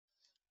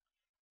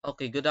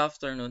Okay, good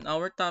afternoon.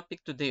 Our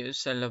topic today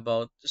is all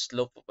about the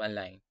slope of a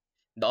line.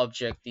 The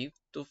objective,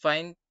 to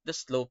find the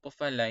slope of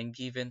a line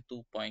given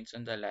 2 points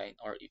on the line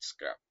or its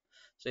graph.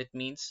 So it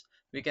means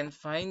we can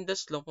find the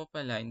slope of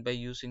a line by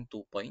using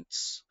 2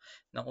 points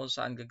na kung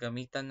saan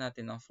gagamitan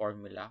natin ang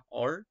formula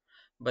or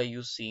by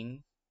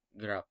using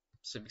graph.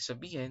 So ibig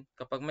sabihin,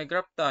 kapag may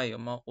graph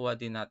tayo, makukuha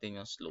din natin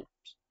yung slope.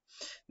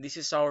 This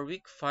is our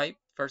week 5,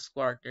 first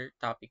quarter,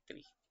 topic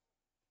 3.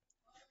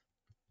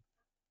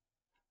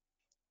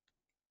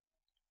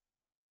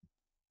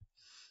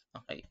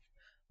 Okay.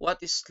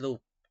 What is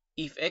slope?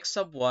 If x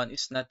sub 1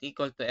 is not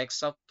equal to x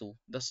sub 2,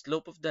 the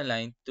slope of the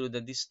line through the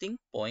distinct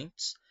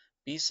points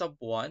p sub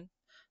 1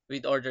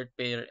 with ordered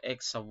pair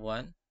x sub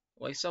 1,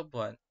 y sub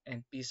 1,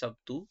 and p sub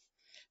 2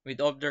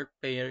 with ordered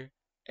pair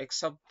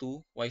x sub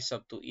 2, y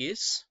sub 2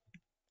 is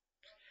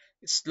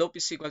its slope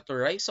is equal to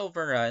rise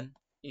over run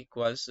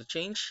equals the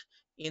change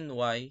in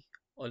y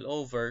all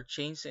over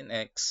change in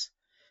x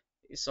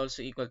is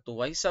also equal to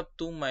y sub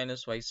 2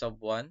 minus y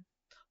sub 1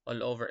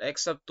 all over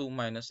x sub 2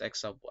 minus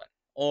x sub 1,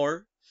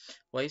 or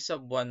y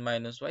sub 1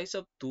 minus y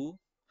sub 2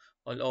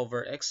 all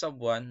over x sub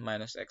 1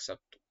 minus x sub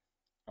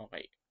 2.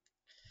 Okay.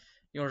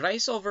 Yung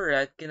rise over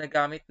run,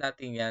 ginagamit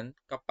natin yan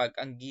kapag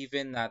ang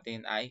given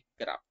natin ay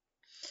graph.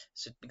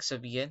 So, ibig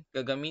sabihin,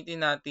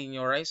 gagamitin natin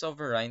yung rise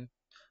over run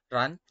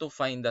to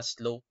find the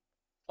slope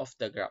of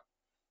the graph.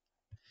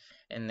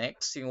 And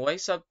next, yung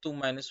y sub 2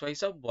 minus y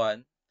sub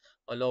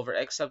 1 all over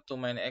x sub 2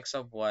 minus x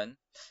sub 1,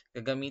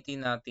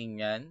 gagamitin natin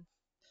yan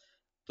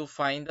to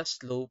find the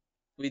slope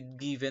with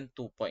given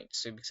 2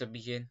 points. So, ibig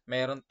sabihin,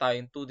 mayroon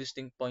tayong 2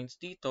 distinct points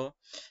dito,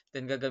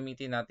 then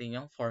gagamitin natin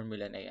yung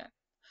formula na yan.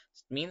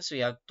 It means we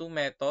have 2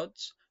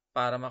 methods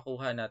para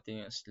makuha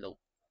natin yung slope.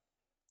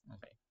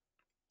 Okay.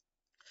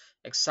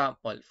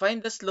 Example,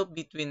 find the slope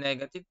between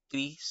negative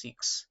 3,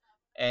 6,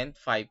 and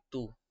 5,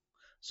 2.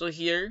 So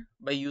here,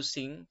 by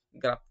using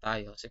graph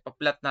tayo. So,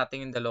 ipa-plot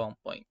natin yung dalawang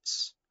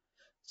points.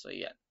 So,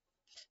 yan.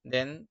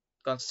 Then,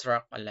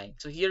 construct a line.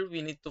 So, here,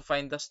 we need to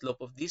find the slope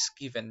of this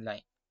given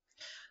line.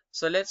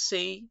 So, let's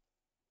say,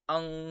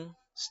 ang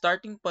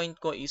starting point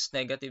ko is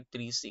negative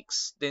 3,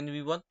 6. Then,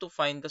 we want to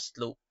find the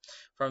slope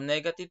from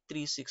negative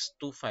 3, 6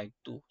 to 5,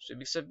 2. So,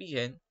 ibig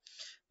sabihin,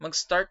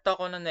 mag-start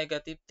ako ng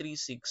negative 3,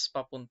 6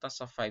 papunta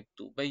sa 5,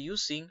 2 by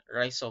using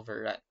rise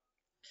over run.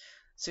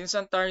 Since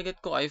ang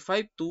target ko ay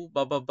 5, 2,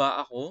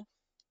 bababa ako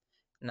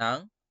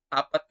ng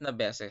 4 na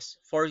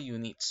beses, 4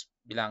 units.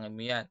 Bilangin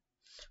mo yan.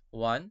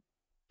 1,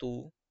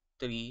 2,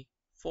 3,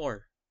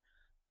 4.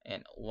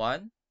 And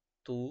 1,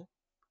 2,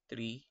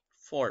 3,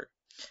 4.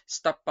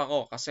 Stop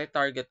ako kasi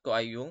target ko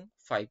ay yung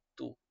 5,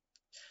 2.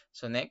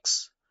 So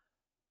next,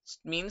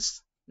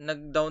 means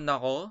nag-down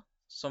ako,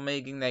 so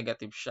magiging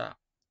negative siya.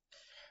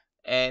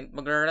 And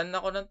magra-run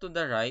ako ng to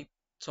the right,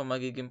 so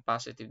magiging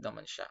positive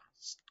naman siya.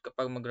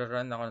 Kapag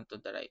magra-run ako ng to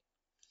the right.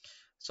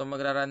 So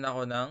magra-run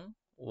ako ng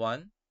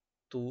 1,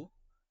 2,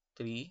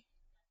 3,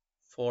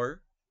 4,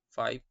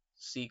 5,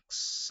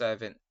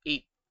 6, 7,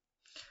 8.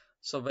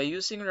 So by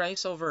using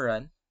rise over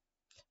run,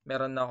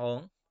 meron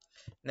akong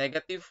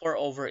negative 4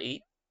 over 8.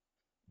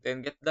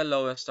 Then get the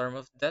lowest term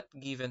of that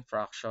given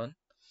fraction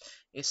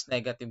is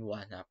negative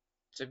 1 half.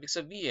 So ibig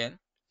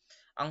sabihin,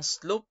 ang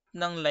slope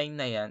ng line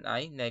na yan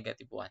ay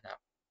negative 1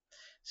 half.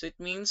 So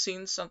it means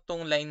since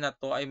itong line na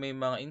to ay may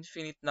mga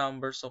infinite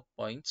numbers of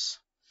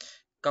points,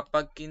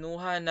 kapag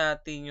kinuha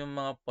natin yung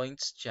mga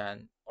points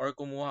dyan, or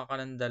kumuha ka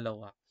ng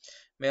dalawa,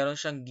 meron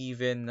siyang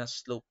given na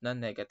slope na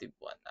negative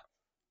 1 half.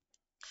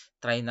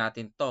 Try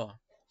natin to.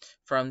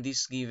 From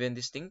this given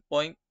distinct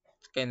point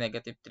kay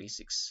negative 3,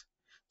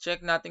 6.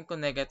 Check natin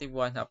kung negative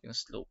 1 half yung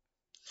slope.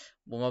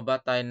 Bumaba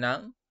tayo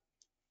ng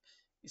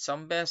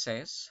isang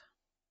beses,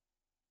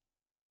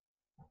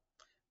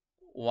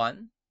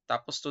 1,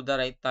 tapos to the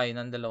right tayo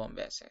ng dalawang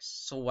beses.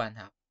 So, 1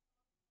 half.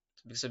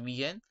 Ibig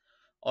sabihin,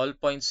 all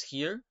points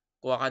here,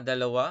 kuha ka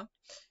dalawa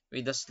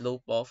with a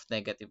slope of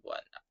negative 1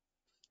 half.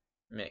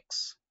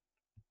 Next.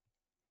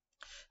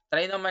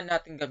 Try naman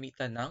natin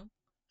gamitan ng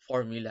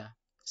formula.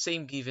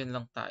 Same given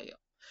lang tayo.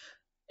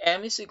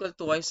 M is equal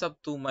to y sub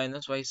 2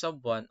 minus y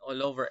sub 1 all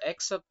over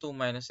x sub 2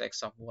 minus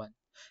x sub 1.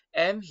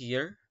 M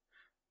here,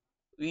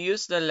 we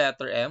use the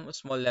letter M,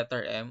 small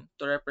letter M,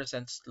 to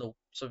represent slope.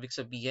 So, ibig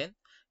sabihin,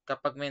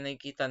 kapag may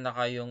nakikita na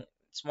kayong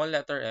small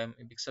letter M,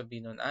 ibig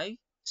sabihin nun ay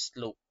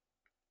slope.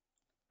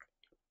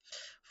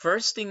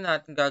 First thing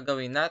natin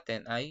gagawin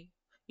natin ay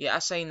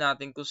i-assign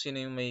natin kung sino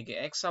yung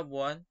magiging x sub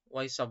 1,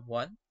 y sub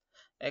 1,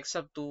 x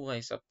sub 2, y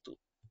sub 2.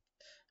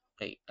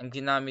 Okay, ang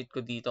ginamit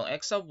ko dito,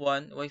 x sub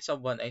 1, y sub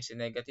 1 ay si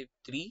negative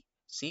 3,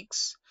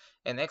 6,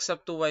 and x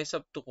sub 2, y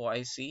sub 2 ko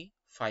ay si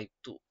 5,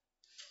 2.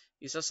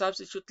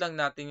 Isa-substitute lang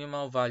natin yung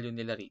mga value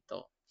nila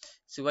rito.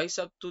 Si y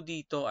sub 2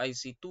 dito ay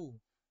si 2.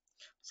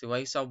 Si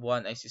y sub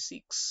 1 ay si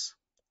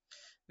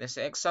 6. Then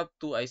si x sub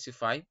 2 ay si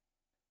 5.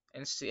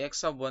 And si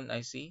x sub 1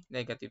 ay si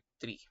negative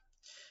 3.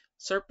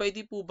 Sir,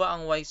 pwede po ba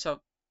ang x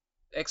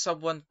sub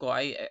 1 ko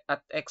ay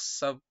at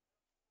x sub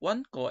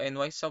 1 ko and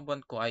y sub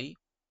 1 ko ay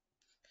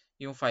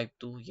yung 5,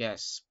 2?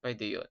 Yes,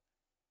 pwede yun.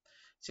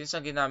 Since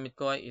ang ginamit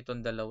ko ay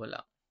itong dalawa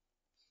lang.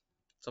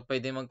 So,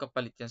 pwede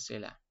magkapalit yan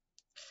sila.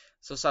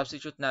 So,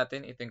 substitute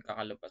natin, ito yung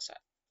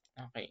kakalabasan.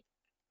 Okay.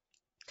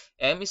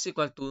 M is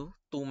equal to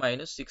 2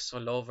 minus 6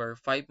 all over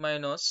 5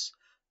 minus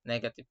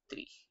negative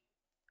 3.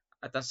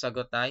 At ang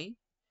sagot ay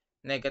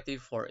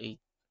negative 4/8.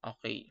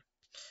 Okay.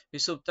 We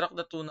subtract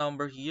the two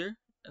number here.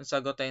 Ang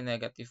sagot ay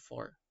negative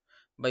 4.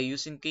 By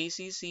using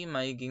KCC,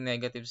 magiging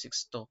negative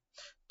 6 to.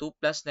 2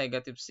 plus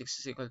negative 6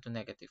 is equal to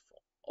negative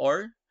 4. Or,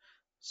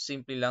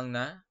 simple lang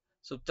na,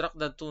 subtract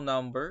the two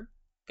number,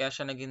 kaya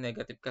siya naging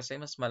negative kasi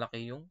mas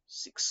malaki yung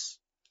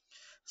 6.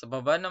 Sa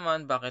baba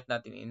naman, bakit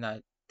natin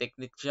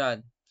technique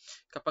dyan?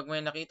 Kapag may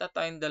nakita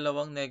tayong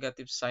dalawang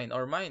negative sign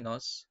or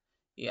minus,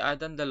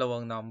 i-add ang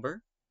dalawang number,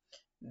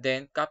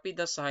 then copy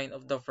the sign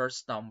of the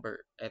first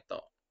number.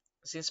 Ito.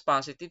 Since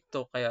positive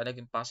to, kaya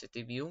naging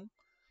positive yung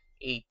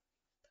 8.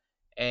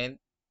 And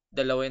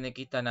dalawa yung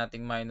nakita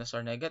nating minus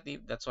or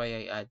negative, that's why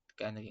I add,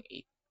 kaya naging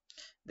 8.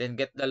 Then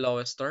get the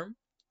lowest term,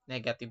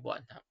 negative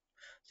 1/2.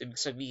 So, ibig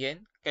sabihin,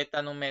 kahit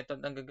anong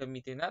method ang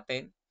gagamitin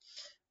natin,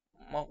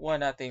 makuha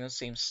natin yung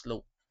same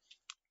slope.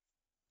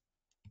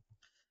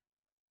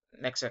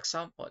 Next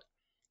example.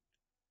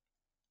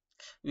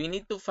 We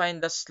need to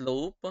find the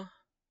slope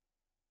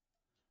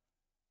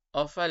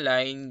of a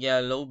line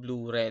yellow,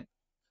 blue, red.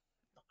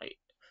 Okay.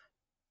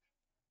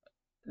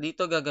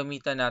 Dito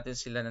gagamitan natin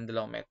sila ng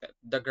dalawang method.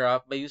 The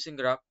graph, by using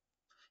graph,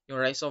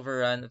 yung rise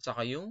over run, at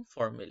saka yung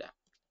formula.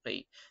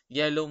 Okay.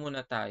 Yellow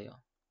muna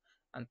tayo.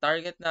 Ang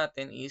target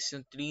natin is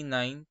yung 3,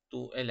 9,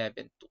 2,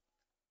 11,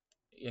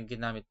 2. Yung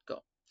ginamit ko.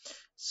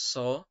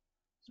 So,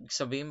 ibig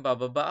sabihin,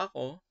 bababa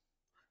ako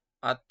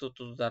at to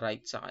the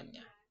right sa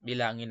kanya.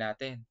 Bilangin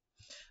natin.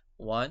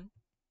 1,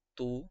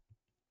 2,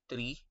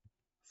 3,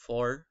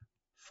 4,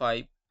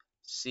 5,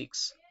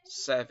 6,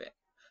 7.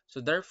 So,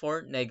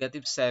 therefore,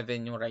 negative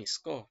 7 yung rise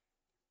ko.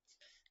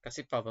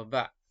 Kasi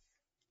pababa.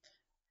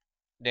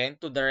 Then,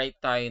 to the right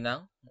tayo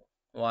ng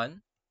 1,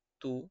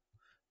 2,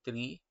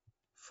 3,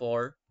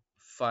 4,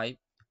 5,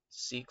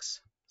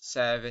 6,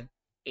 7,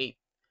 8.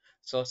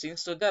 So,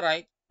 since to the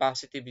right,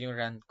 positive yung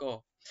run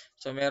ko.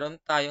 So,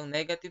 meron tayong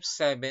negative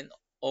 7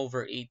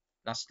 over 8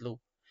 na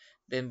slope.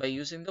 Then, by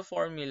using the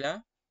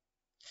formula,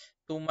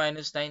 2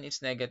 minus 9 is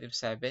negative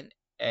 7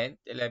 and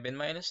 11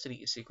 minus 3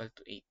 is equal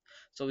to 8.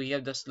 So, we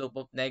have the slope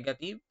of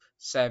negative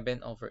 7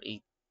 over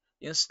 8.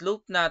 Yung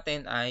slope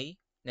natin ay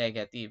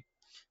negative.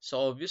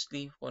 So,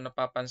 obviously, kung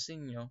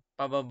napapansin nyo,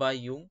 pababa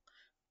yung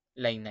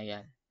line na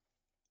yan.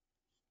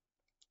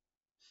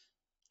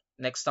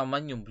 Next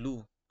naman yung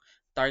blue.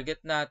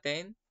 Target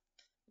natin,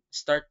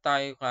 start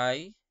tayo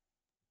kay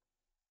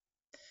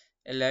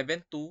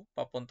 11, 2.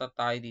 Papunta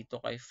tayo dito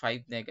kay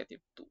 5,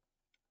 negative 2.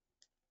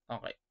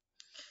 Okay.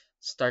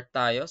 Start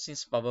tayo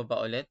since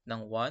pababa ulit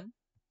ng 1,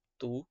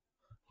 2,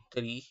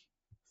 3,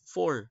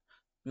 4.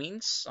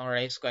 Means, ang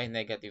rise ko ay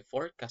negative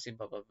 4 kasi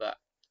bababa.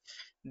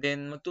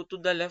 Then,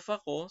 magto-to the left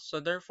ako.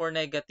 So, therefore,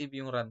 negative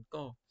yung run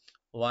ko.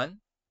 1,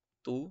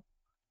 2,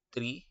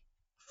 3,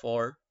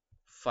 4,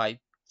 5,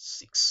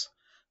 6.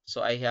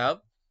 So, I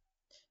have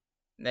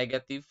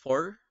negative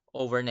 4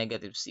 over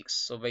negative 6.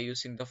 So, by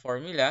using the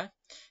formula,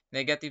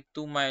 negative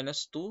 2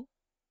 minus 2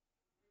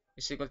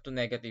 is equal to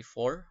negative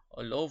 4.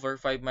 All over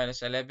 5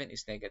 minus 11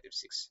 is negative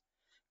 6.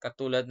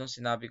 Katulad nung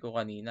sinabi ko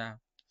kanina.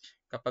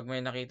 Kapag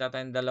may nakita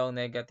tayong dalawang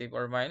negative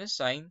or minus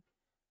sign,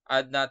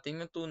 add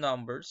natin yung two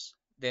numbers,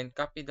 then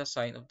copy the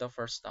sign of the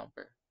first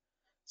number.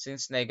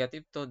 Since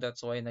negative to,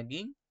 that's why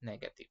naging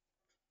negative.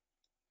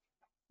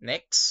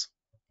 Next.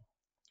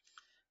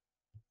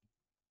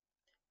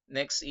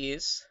 Next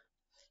is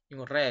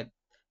yung red.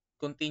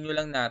 Continue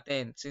lang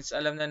natin. Since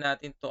alam na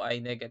natin to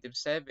ay negative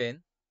 7,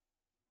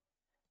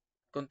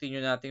 continue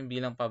natin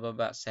bilang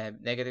pababa.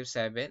 Negative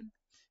 7,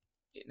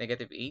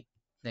 negative 8,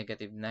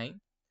 negative 9,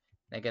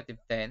 negative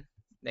 10,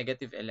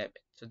 negative 11.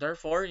 So,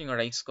 therefore, yung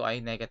rise ko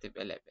ay negative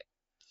 11.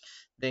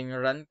 Then,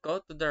 yung run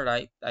ko to the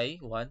right ay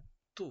 1,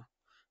 2.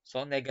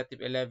 So,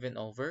 negative 11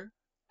 over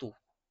 2.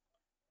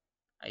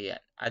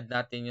 Ayan. Add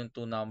natin yung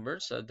two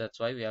numbers. So,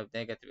 that's why we have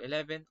negative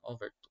 11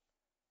 over 2.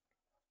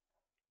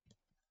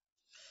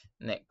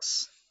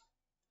 Next.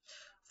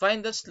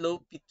 Find the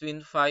slope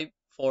between 5,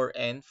 4,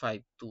 and 5,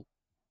 2.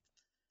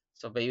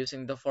 So, by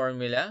using the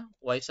formula,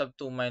 y sub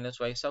 2 minus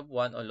y sub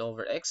 1 all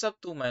over x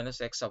sub 2 minus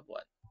x sub 1.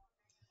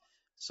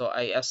 So,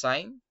 I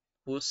assign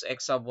who's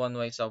x sub 1,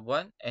 y sub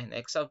 1, and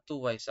x sub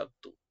 2, y sub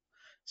 2.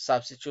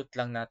 Substitute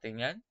lang natin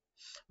yan.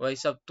 Y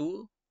sub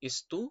 2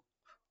 is 2,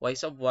 y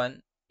sub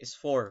 1 is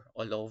 4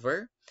 all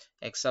over.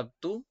 X sub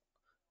 2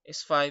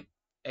 is 5,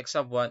 x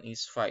sub 1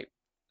 is 5.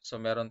 So,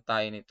 meron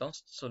tayo nitong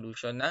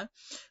solution na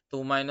 2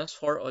 minus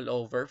 4 all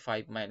over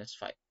 5 minus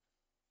 5.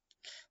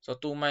 So,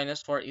 2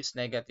 minus 4 is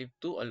negative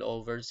 2 all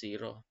over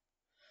 0.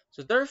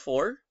 So,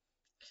 therefore,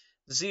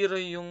 0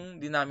 yung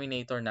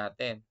denominator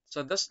natin.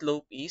 So, the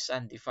slope is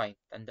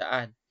undefined.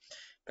 Tandaan,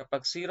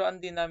 kapag 0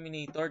 ang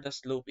denominator, the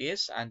slope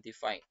is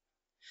undefined.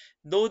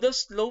 Though the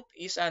slope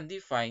is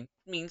undefined,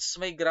 means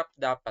may graph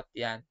dapat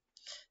yan.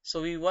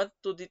 So, we want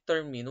to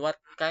determine what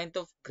kind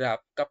of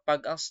graph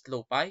kapag ang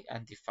slope ay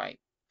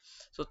undefined.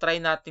 So, try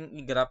natin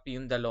i-graph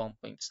yung dalawang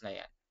points na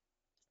yan.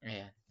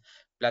 Ayan.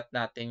 Plot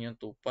natin yung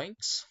 2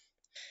 points.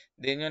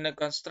 Then, yung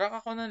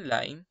nag-construct ako ng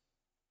line,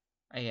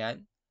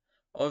 ayan,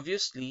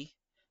 obviously,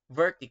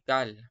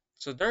 vertical.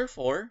 So,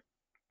 therefore,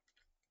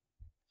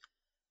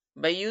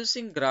 by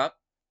using graph,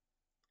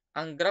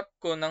 ang graph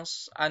ko ng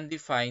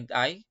undefined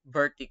ay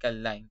vertical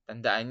line.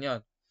 Tandaan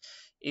nyo.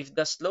 If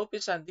the slope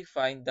is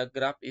undefined, the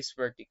graph is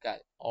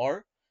vertical.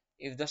 Or,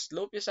 if the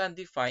slope is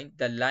undefined,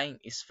 the line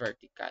is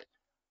vertical.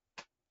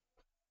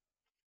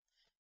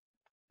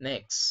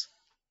 Next,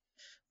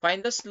 find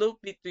the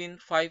slope between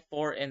 5,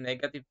 4 and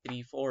negative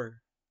 3, 4.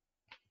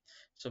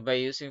 So, by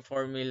using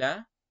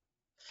formula,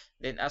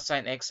 then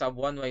assign x sub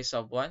 1, y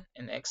sub 1,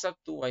 and x sub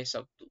 2, y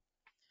sub 2.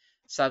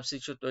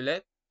 Substitute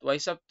ulit. Y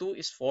sub 2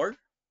 is 4.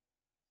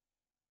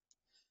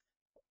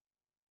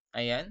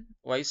 Ayan.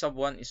 Y sub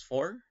 1 is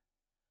 4.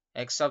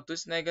 X sub 2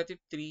 is negative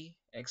 3.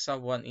 X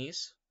sub 1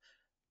 is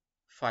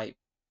 5.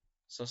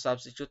 So,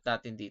 substitute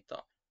natin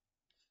dito.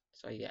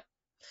 So, ayan.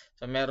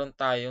 So, meron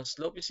tayong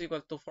slope is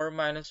equal to 4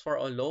 minus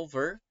 4 all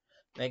over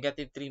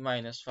negative 3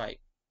 minus 5.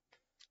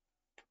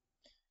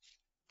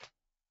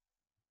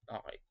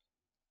 Okay.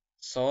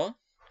 So,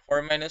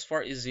 4 minus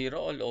 4 is 0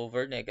 all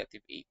over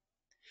negative 8.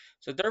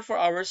 So, therefore,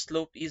 our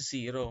slope is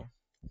 0.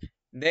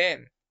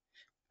 Then,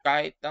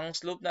 kahit ang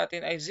slope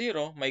natin ay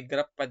 0, may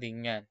graph pa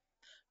din yan.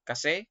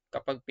 Kasi,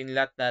 kapag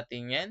pinlat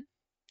natin yan,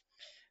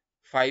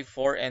 5,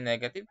 4, and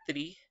negative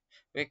 3,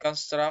 we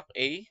construct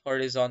a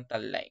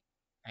horizontal line.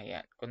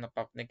 Ayan, kung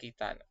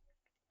nakita na.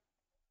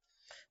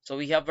 So,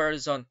 we have a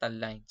horizontal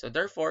line. So,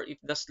 therefore, if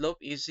the slope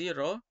is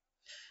 0,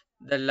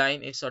 the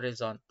line is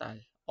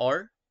horizontal.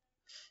 Or,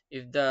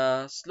 if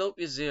the slope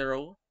is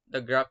 0,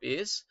 the graph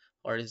is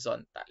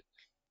horizontal.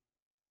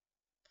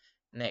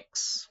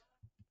 Next.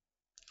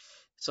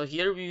 So,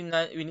 here we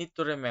need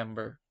to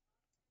remember,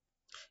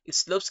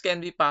 slopes can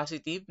be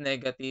positive,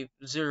 negative,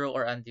 0,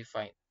 or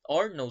undefined,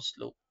 or no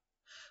slope.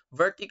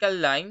 Vertical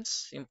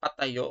lines, yung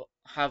patayo,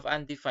 have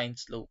undefined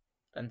slope.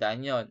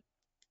 Tandaan yon.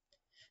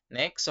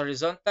 Next,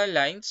 horizontal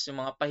lines, yung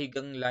mga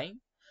pahigang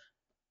line,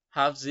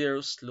 have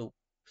 0 slope.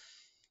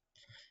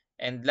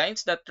 And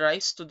lines that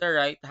rise to the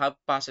right have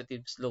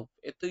positive slope.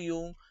 Ito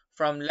yung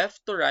from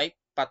left to right,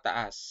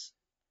 pataas.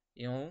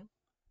 Yung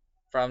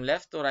from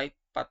left to right,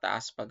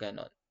 pataas pa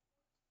ganon.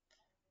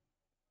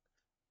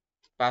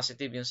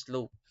 Positive yung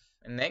slope.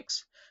 And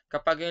next,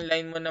 kapag yung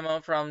line mo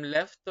naman from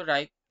left to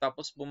right,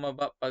 tapos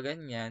bumaba pa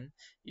ganyan,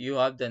 you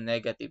have the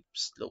negative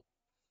slope.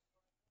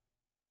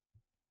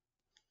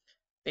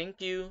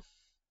 Thank you.